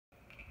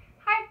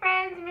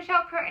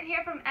Michelle Curtin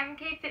here from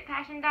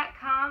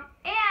mkfitpassion.com,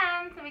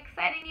 and some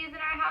exciting news in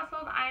our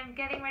household. I'm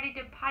getting ready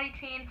to potty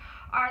train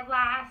our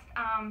last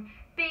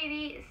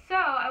baby, so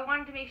I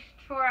wanted to make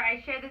sure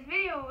I share this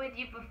video with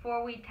you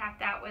before we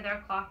tapped out with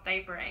our cloth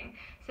diapering.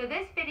 So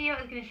this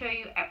video is going to show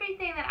you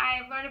everything that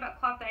I have learned about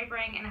cloth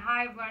diapering and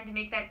how I've learned to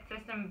make that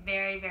system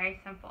very, very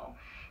simple.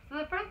 So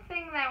the first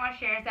thing that I want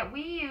to share is that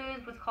we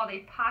use what's called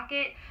a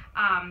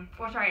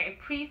a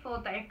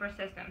pre-fold diaper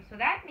system. So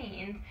that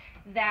means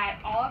that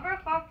all of our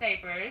cloth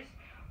diapers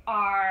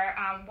are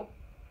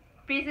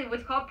basically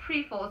what's called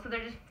pre-fold. So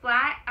they're just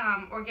flat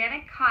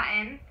organic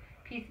cotton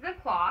pieces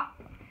of cloth,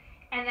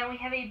 and then we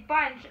have a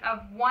bunch of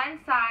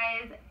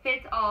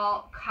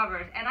one-size-fits-all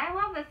covers. And I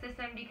love this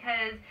system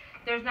because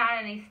there's not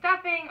any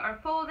stuffing or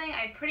folding.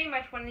 I pretty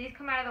much, when these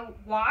come out of the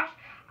wash,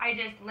 I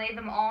just lay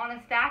them all in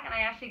a stack, and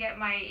I actually get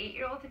my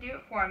 8-year-old to do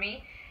it for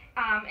me.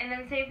 And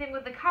then same thing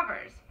with the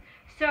covers.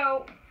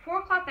 So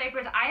for cloth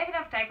diapers, I have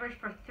enough diapers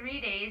for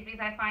 3 days because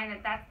I find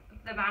that that's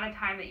the amount of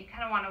time that you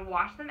kind of want to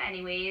wash them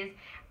anyways.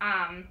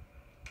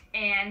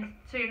 And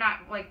so you're not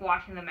like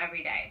washing them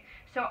every day.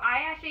 So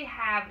I actually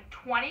have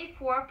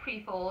 24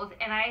 pre-folds,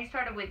 and I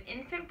started with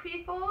infant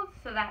pre-folds,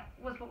 so that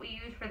was what we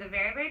used for the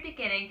very, very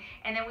beginning,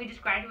 and then we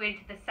just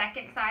graduated to the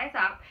second size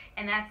up,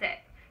 and that's it.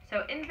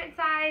 So infant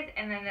size,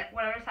 and then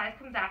whatever size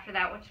comes after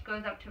that, which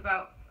goes up to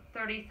about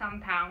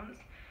 30-some pounds.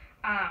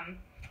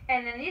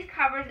 And then these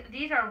covers,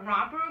 these are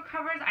romperoo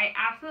covers. I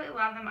absolutely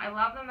love them. I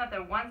love them that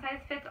they're one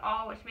size fits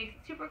all, which makes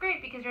it super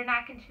great because you're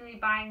not continually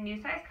buying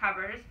new size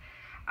covers.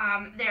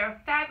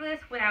 They're fabulous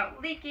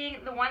without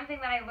leaking. The one thing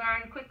that I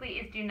learned quickly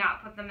is do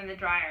not put them in the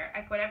dryer.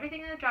 I put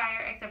everything in the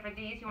dryer except for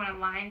these. You want to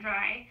line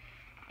dry,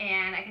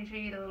 and I can show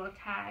you the little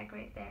tag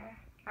right there.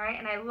 All right,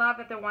 and I love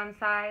that they're one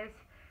size.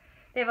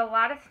 They have a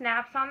lot of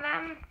snaps on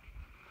them.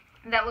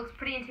 That looks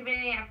pretty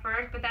intimidating at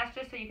first, but that's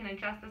just so you can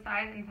adjust the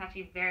size, and it's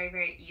actually very,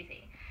 very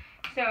easy.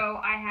 So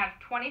I have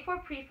 24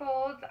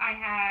 pre-folds.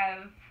 I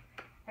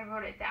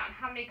wrote it down.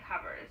 How many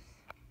covers?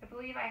 I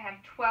believe I have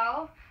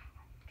 12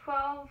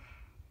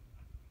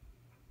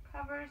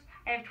 covers.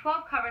 I have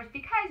 12 covers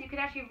because you can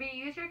actually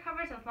reuse your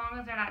covers as long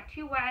as they're not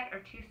too wet or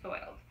too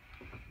soiled.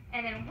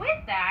 And then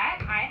with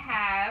that, I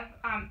have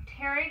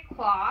terry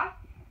cloth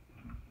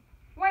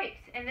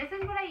wipes, and this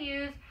is what I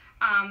use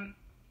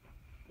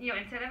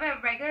instead of a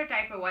regular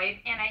diaper wipe,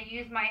 and I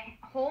use my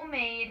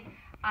homemade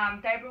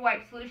diaper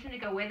wipe solution to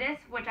go with this,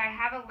 which I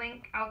have a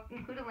link. I'll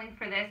include a link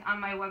for this on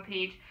my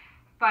webpage.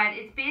 But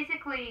it's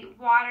basically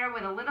water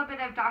with a little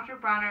bit of Dr.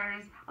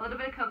 Bronner's, a little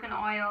bit of coconut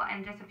oil,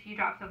 and just a few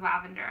drops of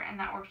lavender, and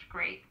that works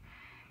great.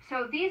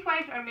 So these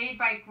wipes are made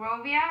by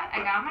Grovia.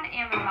 I got them on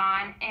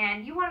Amazon,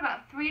 and you want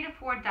about 3 to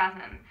 4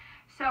 dozen.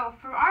 So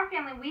for our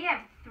family, we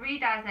have 3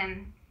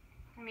 dozen.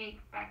 Let me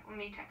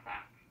check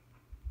that.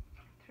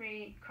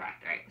 3,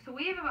 correct, all right. So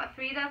we have about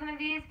 3 dozen of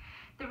these.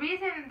 The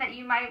reason that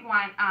you might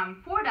want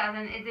 4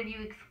 dozen is if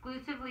you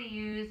exclusively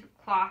use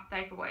cloth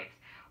diaper wipes.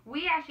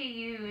 We actually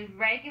use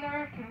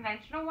regular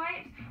conventional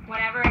wipes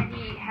whenever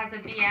he has a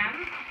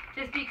BM,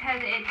 just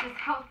because it just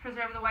helps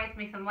preserve the wipes,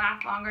 makes them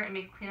last longer, and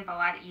makes cleanup a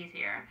lot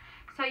easier.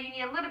 So you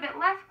need a little bit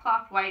less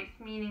cloth wipes,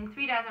 meaning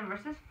 3 dozen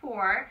versus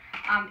 4,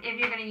 if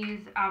you're going to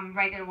use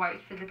regular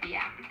wipes for the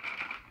BM.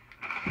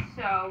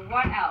 So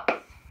what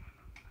else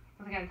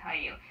was I going to tell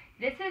you?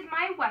 This is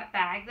my wet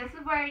bag. This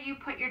is where you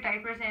put your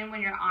diapers in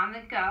when you're on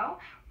the go.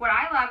 What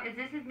I love is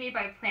this is made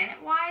by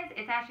PlanetWise.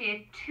 It's actually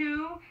a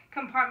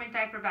 2-compartment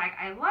diaper bag.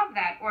 I love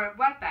that, or a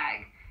wet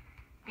bag,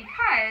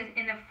 because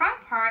in the front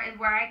part is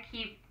where I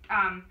keep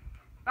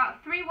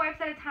about 3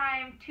 wipes at a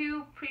time,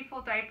 2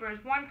 pre-fold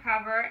diapers, 1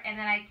 cover, and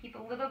then I keep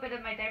a little bit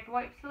of my diaper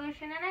wipe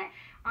solution in it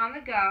on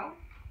the go.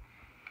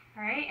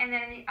 All right, and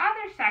then in the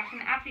other section,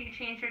 after you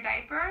change your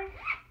diaper,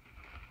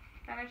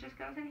 then it just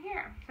goes in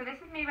here. So this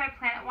is made by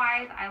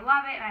PlanetWise. I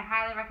love it, and I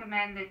highly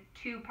recommend the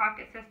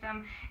 2-pocket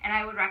system, and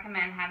I would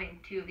recommend having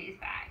 2 of these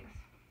bags.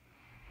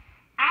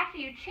 After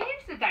you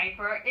change the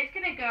diaper, it's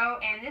going to go,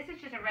 and this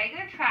is just a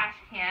regular trash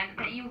can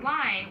that you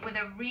line with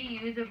a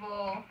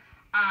reusable,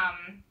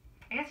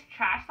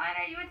 trash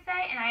liner, you would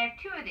say, and I have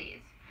 2 of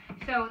these.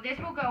 So this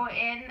will go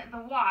in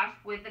the wash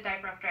with the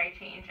diaper after I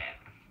change it.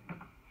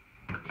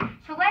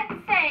 So let's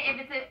say if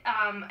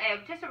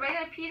it's just a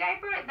regular pee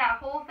diaper, that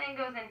whole thing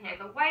goes in here.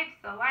 The wipes,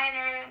 the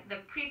liner,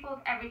 the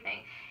pre-folds,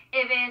 everything.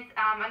 If it's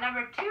a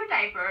number 2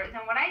 diaper,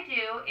 then what I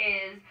do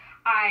is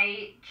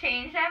I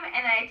change them,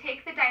 and I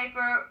take the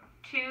diaper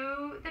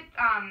to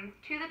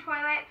the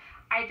toilet.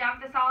 I dump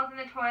the solids in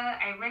the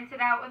toilet. I rinse it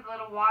out with a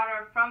little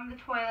water from the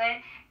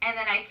toilet, and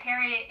then I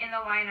carry it in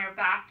the liner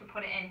back to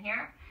put it in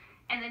here.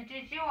 And then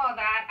to do all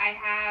that, I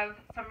have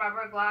some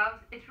rubber gloves.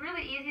 It's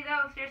really easy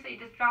though. Seriously, you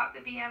just drop the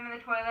BM in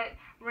the toilet,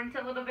 rinse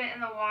a little bit in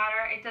the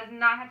water. It does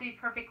not have to be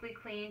perfectly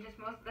clean, just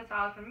most of the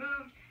solids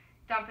removed.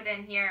 Dump it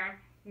in here.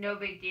 No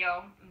big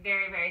deal.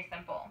 Very, very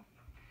simple.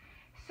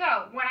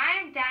 So when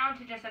I am down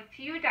to just a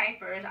few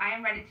diapers, I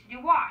am ready to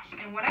do wash.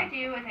 And what I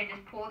do is I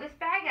just pull this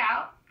bag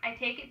out, I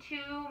take it to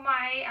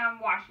my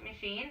washing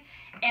machine,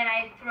 and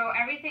I throw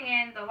everything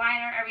in, the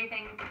liner,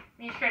 everything,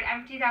 make sure it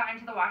empties out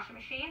into the washing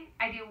machine.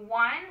 I do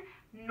one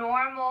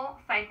normal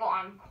cycle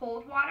on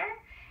cold water,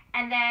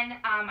 and then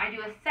I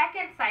do a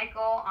second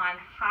cycle on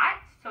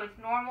hot, so it's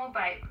normal,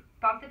 but I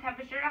bump the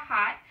temperature to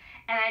hot,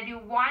 and I do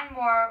one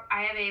more.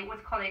 I have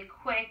what's called a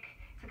quick,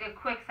 it's like a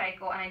quick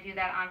cycle, and I do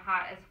that on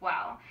hot as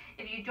well.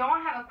 If you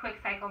don't have a quick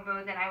cycle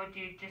mode, then I would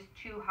do just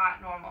 2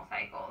 hot normal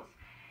cycles.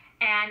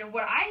 And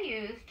what I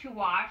use to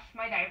wash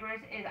my diapers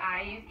is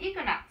I use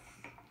Econuts.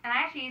 And I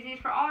actually use these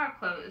for all our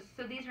clothes.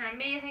 So these are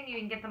amazing. You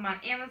can get them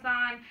on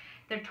Amazon.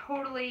 They're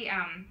totally,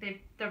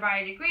 they're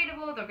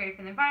biodegradable. They're great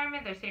for the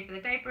environment. They're safe for the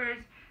diapers.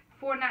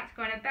 4 nuts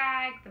go in a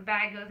bag. The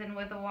bag goes in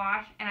with the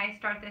wash. And I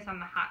start this on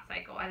the hot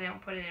cycle. I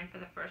don't put it in for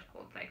the first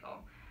cold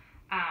cycle.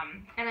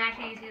 And I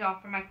actually use these all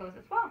for my clothes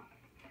as well.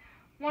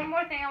 One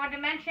more thing I wanted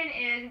to mention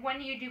is when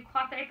you do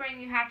cloth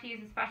diapering, you have to use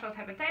a special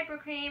type of diaper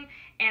cream,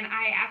 and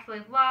I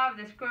absolutely love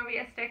this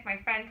Grovia stick. My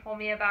friend told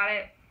me about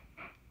it.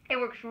 It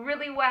works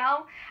really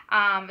well.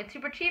 It's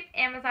super cheap.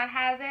 Amazon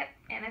has it,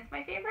 and it's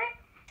my favorite.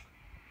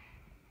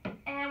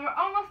 And we're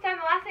almost done.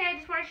 The last thing I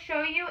just want to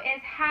show you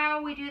is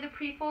how we do the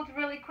pre-folds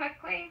really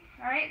quickly.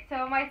 Alright,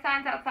 so my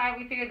son's outside.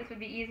 We figured this would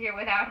be easier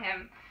without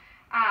him.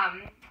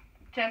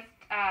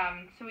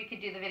 So we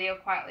could do the video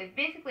quietly.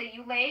 Basically,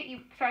 you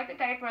start the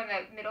diaper in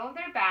the middle of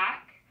their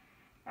back,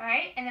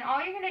 alright, and then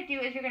all you're going to do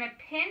is you're going to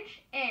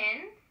pinch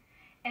in,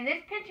 and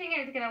this pinching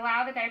in is going to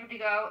allow the diaper to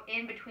go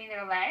in between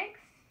their legs.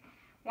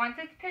 Once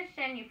it's pinched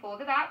in, you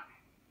fold it up,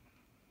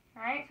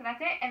 alright, so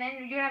that's it, and then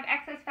you're going to have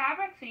excess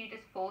fabric, so you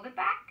just fold it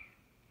back,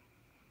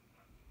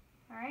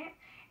 alright,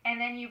 and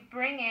then you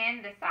bring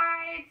in the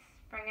sides,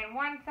 bring in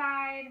one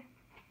side,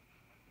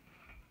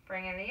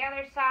 bring in the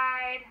other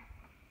side,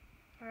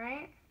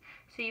 alright.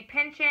 So you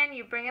pinch in,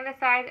 you bring in the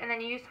sides, and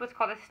then you use what's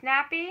called a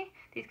snappy.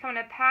 These come in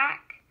a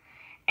pack,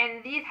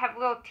 and these have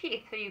little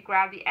teeth. So you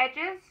grab the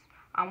edges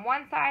on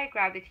one side,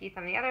 grab the teeth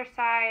on the other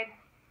side,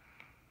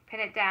 pin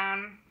it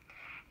down,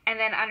 and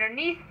then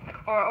underneath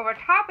or over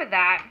top of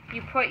that,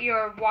 you put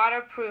your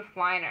waterproof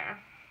liner.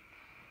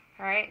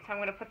 Alright, so I'm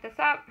going to put this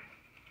up.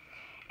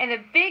 And the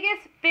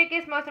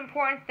biggest, most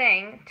important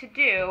thing to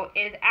do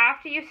is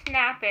after you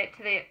snap it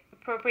to the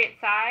appropriate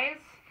size,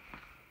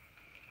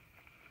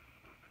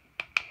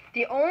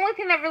 the only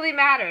thing that really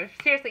matters,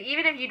 seriously,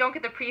 even if you don't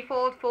get the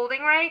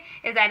folding right,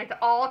 is that it's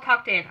all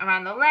tucked in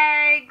around the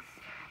legs,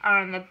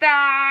 around the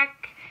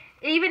back.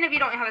 Even if you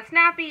don't have a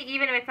snappy,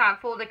 even if it's not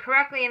folded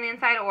correctly in the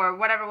inside or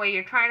whatever way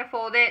you're trying to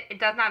fold it, it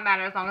does not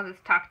matter as long as it's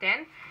tucked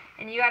in.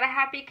 And you got a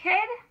happy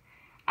kid.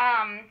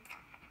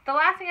 The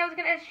last thing I was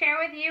going to share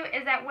with you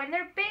is that when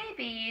they're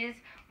babies,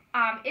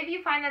 if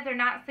you find that they're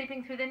not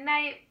sleeping through the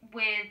night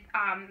with,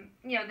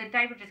 the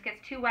diaper just gets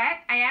too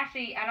wet, I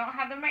don't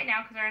have them right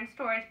now because they're in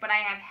storage, but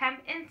I have hemp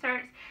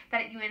inserts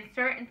that you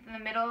insert into the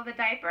middle of the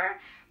diaper.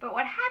 But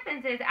what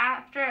happens is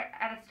at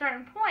a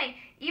certain point,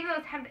 even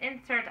those hemp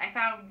inserts I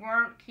found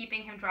weren't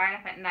keeping him dry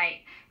enough at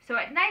night. So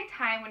at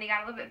nighttime, when he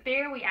got a little bit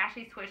bigger, we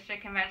actually switched to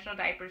conventional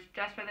diapers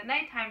just for the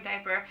nighttime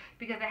diaper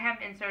because the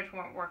hemp inserts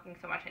weren't working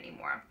so much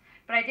anymore.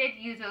 But I did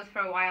use those for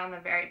a while in the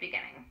very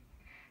beginning.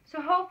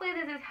 So hopefully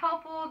this is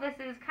helpful. This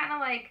is kind of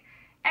like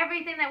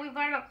everything that we've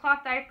learned about cloth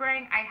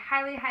diapering. I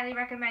highly, highly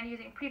recommend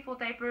using pre-fold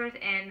diapers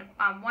and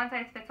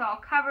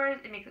one-size-fits-all covers.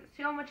 It makes it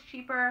so much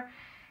cheaper,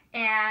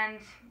 and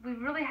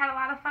we've really had a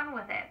lot of fun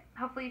with it.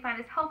 Hopefully you find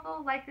this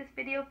helpful. Like this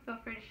video. Feel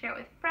free to share it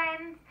with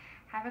friends.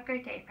 Have a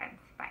great day, friends.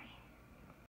 Bye.